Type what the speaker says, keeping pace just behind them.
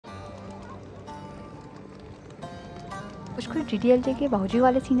कुछ कुछ डीडीएलजे के बाहूजी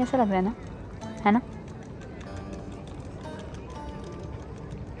वाले सीन ऐसा लग रहा है ना, है ना।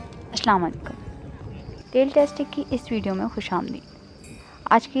 अस्सलाम वालेकुम, टेलटेस्टिक की इस वीडियो में खुशामदीद।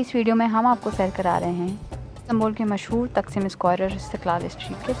 आज की इस वीडियो में हम आपको सैर करा रहे हैं इस्तांबुल के मशहूर तकसीम स्क्वायर और इस्तिकलाल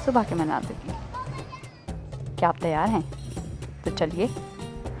स्ट्रीट के सुबह के मनाज़िर की। क्या आप तैयार हैं? तो चलिए।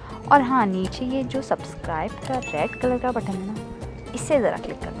 और हाँ, नीचे ये जो सब्सक्राइब का रेड कलर का बटन है ना, इससे ज़रा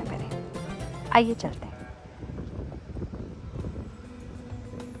क्लिक कर दें पहले। आइए चलते हैं।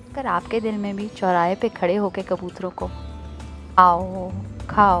 अगर आपके दिल में भी चौराहे पे खड़े होकर कबूतरों को आओ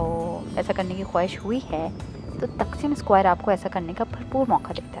खाओ ऐसा करने की ख्वाहिश हुई है, तो तकसीम स्क्वायर आपको ऐसा करने का भरपूर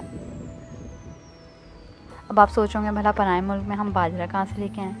मौका देता है। अब आप सोचोगे भला पराए मुल्क में हम बाजरा कहाँ से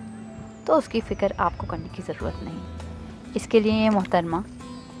लेके आएँ, तो उसकी फ़िक्र आपको करने की ज़रूरत नहीं। इसके लिए ये मोहतरमा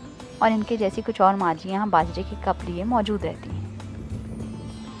और इनके जैसी कुछ और माजियाँ यहाँ बाजरे के कप लिए मौजूद रहती हैं।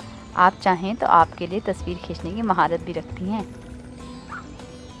 आप चाहें तो आपके लिए तस्वीर खींचने की महारत भी रखती हैं।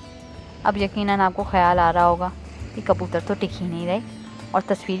 अब यकीनन आपको ख्याल आ रहा होगा कि कबूतर तो टिक ही नहीं रहे और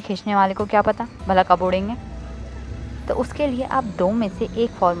तस्वीर खींचने वाले को क्या पता भला कब उड़ेंगे। तो उसके लिए आप दो में से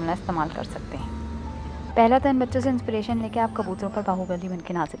एक फार्मूला इस्तेमाल कर सकते हैं। पहला तो इन बच्चों से इंस्पिरेशन लेके आप कबूतरों पर बाहुबली बन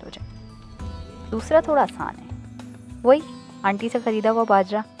के नाजिल हो जाए। दूसरा थोड़ा आसान है, वही आंटी से ख़रीदा हुआ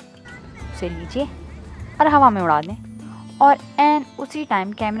बाजरा, उसे लीजिए और हवा में उड़ा दें और एन उसी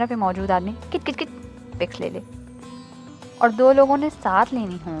टाइम कैमरा पे मौजूद आदमी किट किट किट पिक्स ले ले। और दो लोगों ने साथ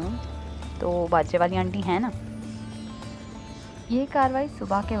लेनी हो तो बाजरे वाली आंटी है ना। ये कार्रवाई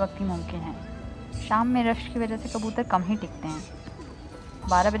सुबह के वक्त ही मुमकिन है। शाम में रश की वजह से कबूतर कम ही टिकते हैं।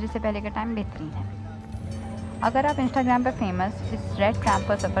 12 बजे से पहले का टाइम बेहतरीन है। अगर आप इंस्टाग्राम पर फेमस इस रेड ट्रैम्प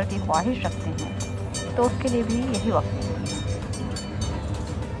पर सफ़र की ख्वाहिश रखते हैं तो उसके लिए भी यही वक्त है।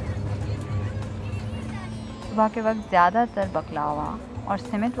 सुबह के वक्त ज़्यादातर बकलावा और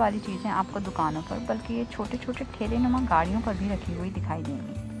सीमेंट वाली चीज़ें आपको दुकानों पर, बल्कि ये छोटे छोटे ठेले नुमा गाड़ियों पर भी रखी हुई दिखाई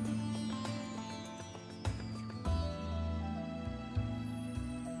देंगी।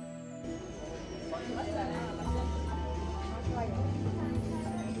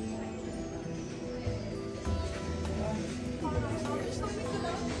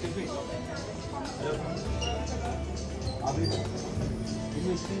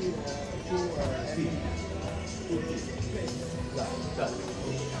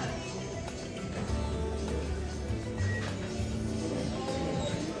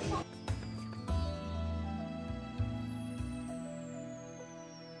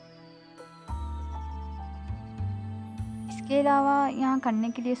 इसके अलावा यहाँ करने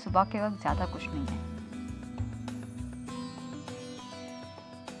के लिए सुबह के वक्त ज़्यादा कुछ नहीं है।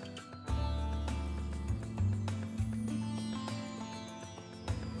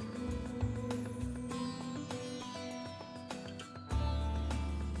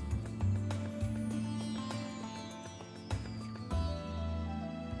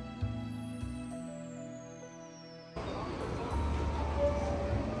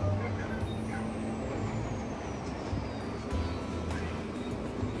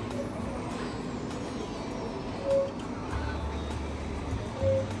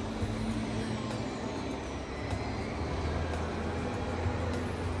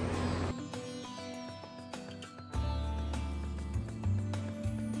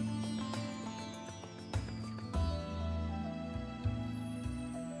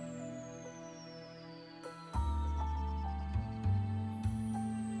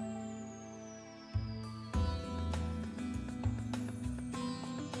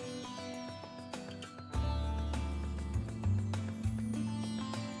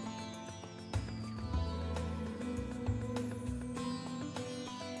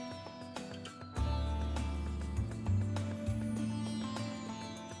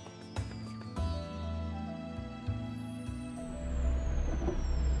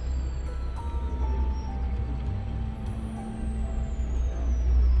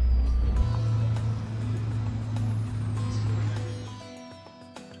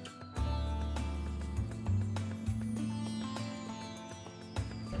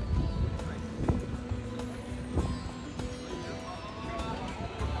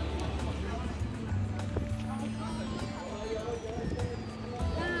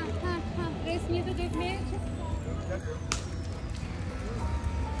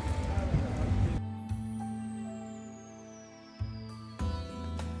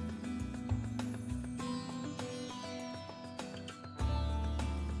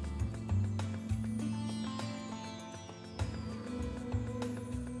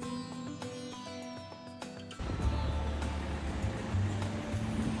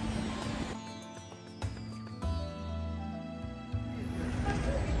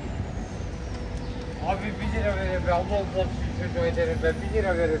 Abi 1 lira verin be. Allah Allah sizi çocuğa ederim be. 1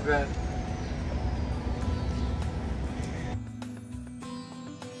 lira verin be.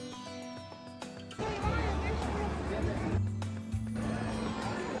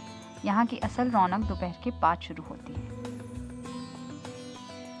 यहाँ की असल रौनक दोपहर के 5 शुरू होती है।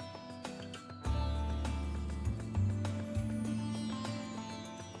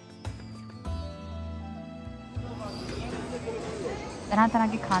 तरह तरह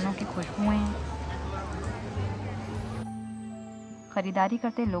के खानों की खुशबुएं, खरीदारी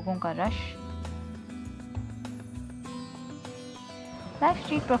करते लोगों का रश, लाइव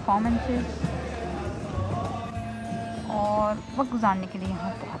स्ट्रीट परफॉर्मेंसेस और वक्त गुजारने के लिए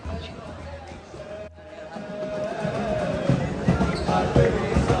यहाँ बहुत कुछ है।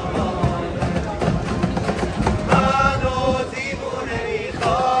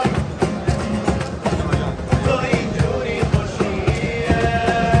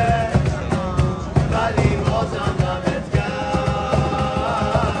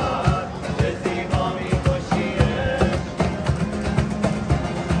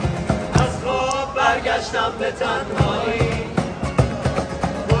 برگشتم به تنهایی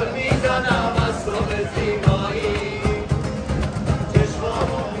گل میزنم از تو به زیبایی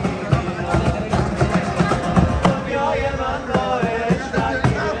چشمامو میبینم دنیای من را عشق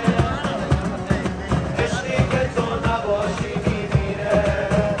نگیره عشقی که تو نباشی میمیره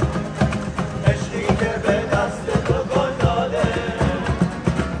عشقی که به دست تو گل داده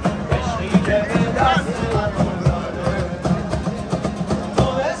عشقی که به دست من گل داده تو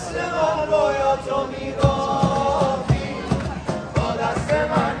مثل من رویاتو میبافی با دست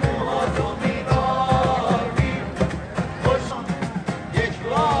من موهاتو میبافی خوشم یک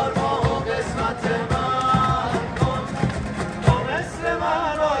بار ماه و قسمت من کن تو مثل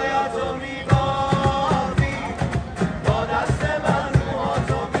من رویاتو میبافی با دست من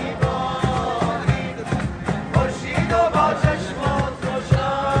موهاتو میبافی خورشید و با چشمات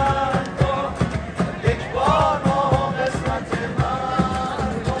روشن کن یک بار ماه و قسمت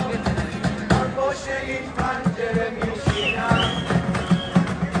من کن من پشت این پنجره میشینم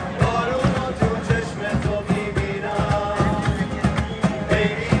بارون رو تو چشم تو میبینم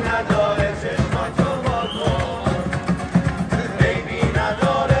عیبی نداره چشماتو وا کن عیبی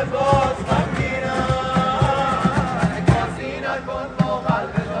نداره باز من گیرم بازی نکن با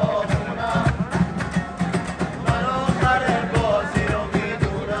قلب داغونم من آخر بازی رو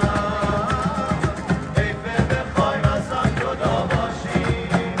میدونم حیفه بخوایم اصلا جدا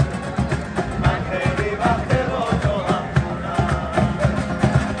باشیم من خیلی وقت با تو هم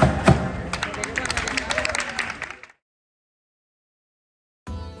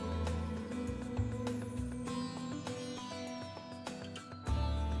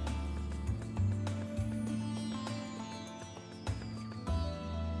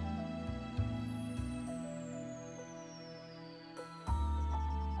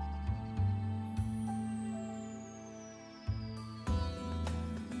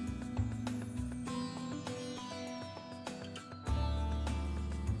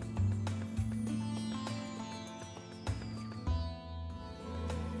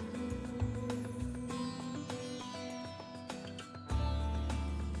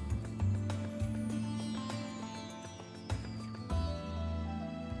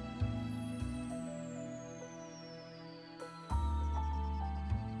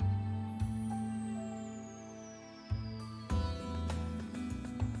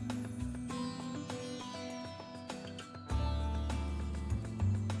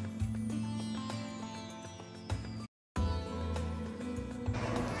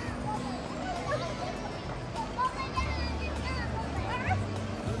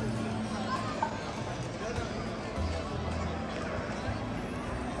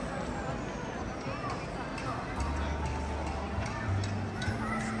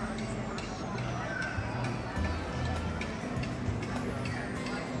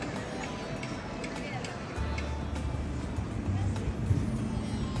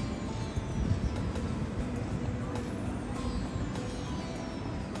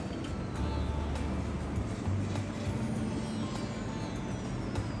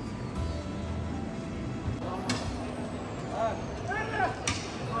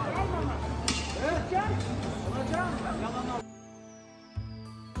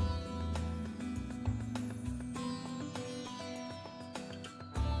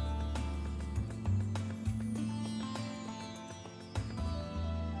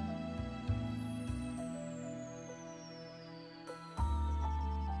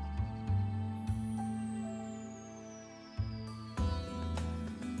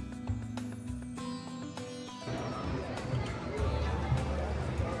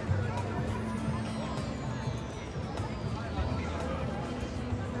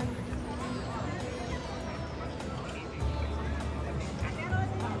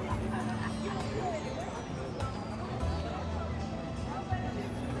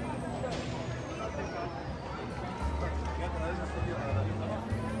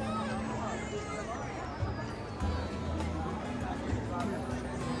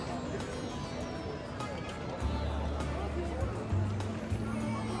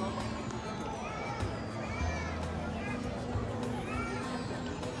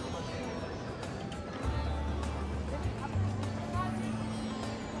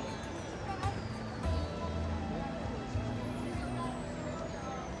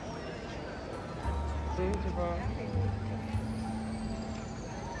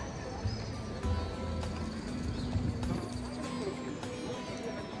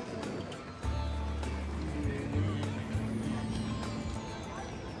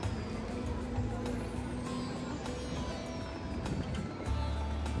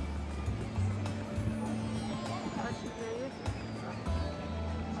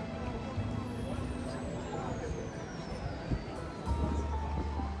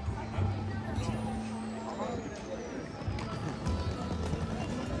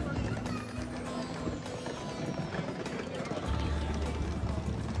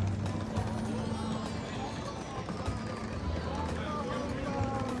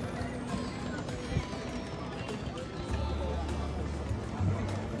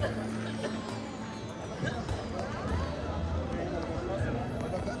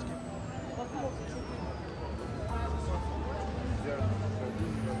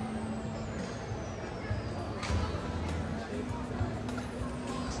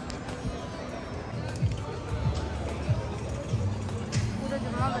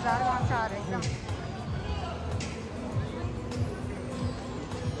बाजार वहाँ से आ रहे हैं एकदम।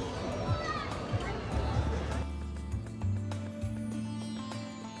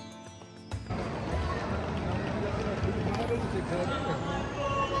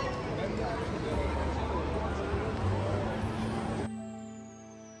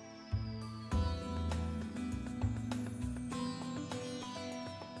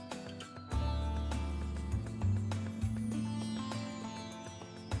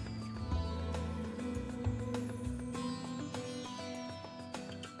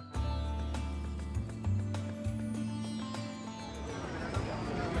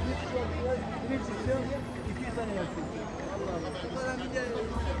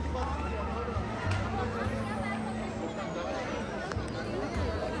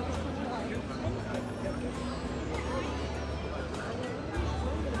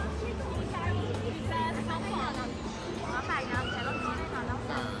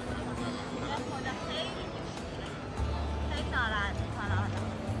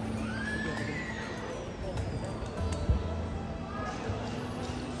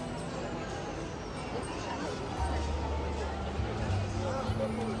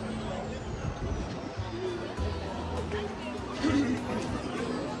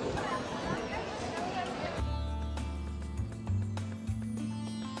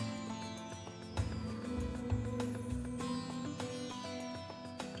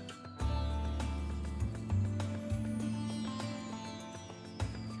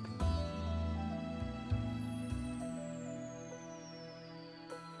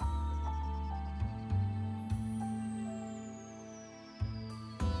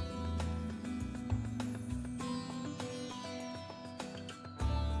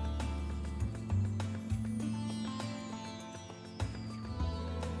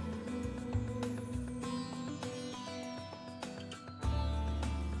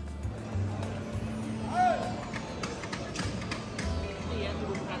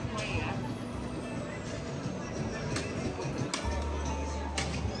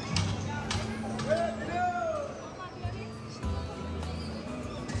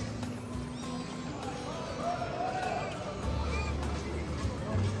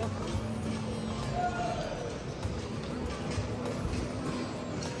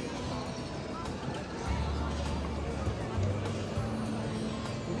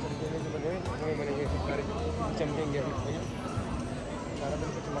 चमकेंगे सारा दिन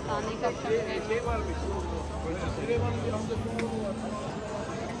से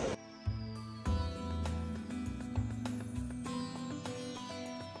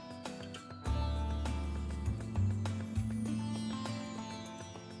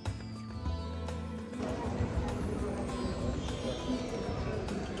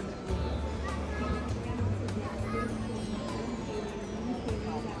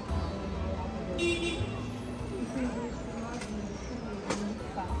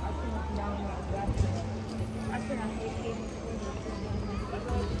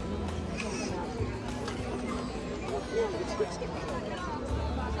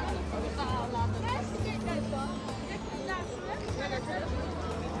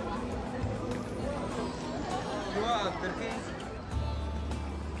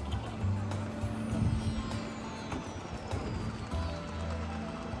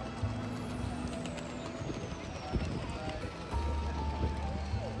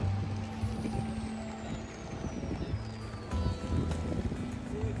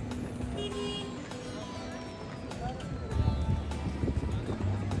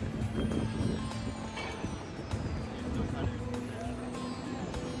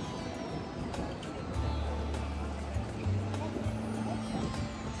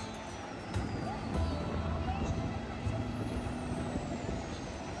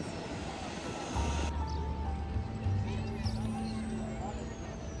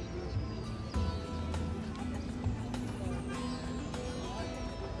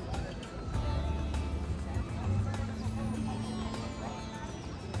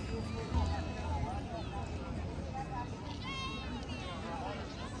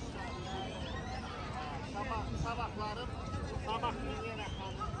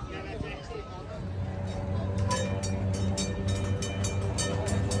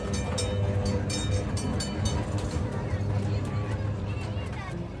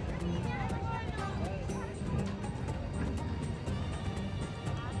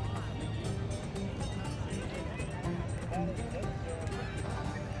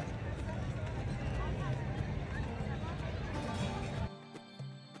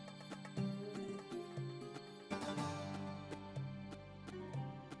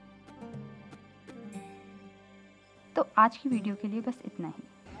तो आज की वीडियो के लिए बस इतना ही।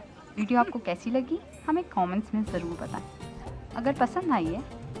 वीडियो आपको कैसी लगी हमें कमेंट्स में ज़रूर बताएं। अगर पसंद आई है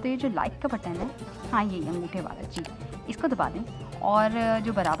तो ये जो लाइक का बटन है, हाँ ये अंगूठे वाला जी, इसको दबा दें। और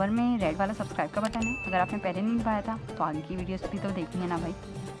जो बराबर में रेड वाला सब्सक्राइब का बटन है, अगर आपने पहले नहीं दबाया था तो आगे की वीडियोस भी तो देखनी है ना भाई,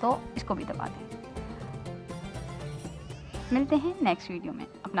 तो इसको भी दबा दें। मिलते हैं नेक्स्ट वीडियो में,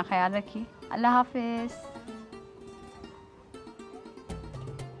 अपना ख्याल रखिए, अल्लाह हाफिज़।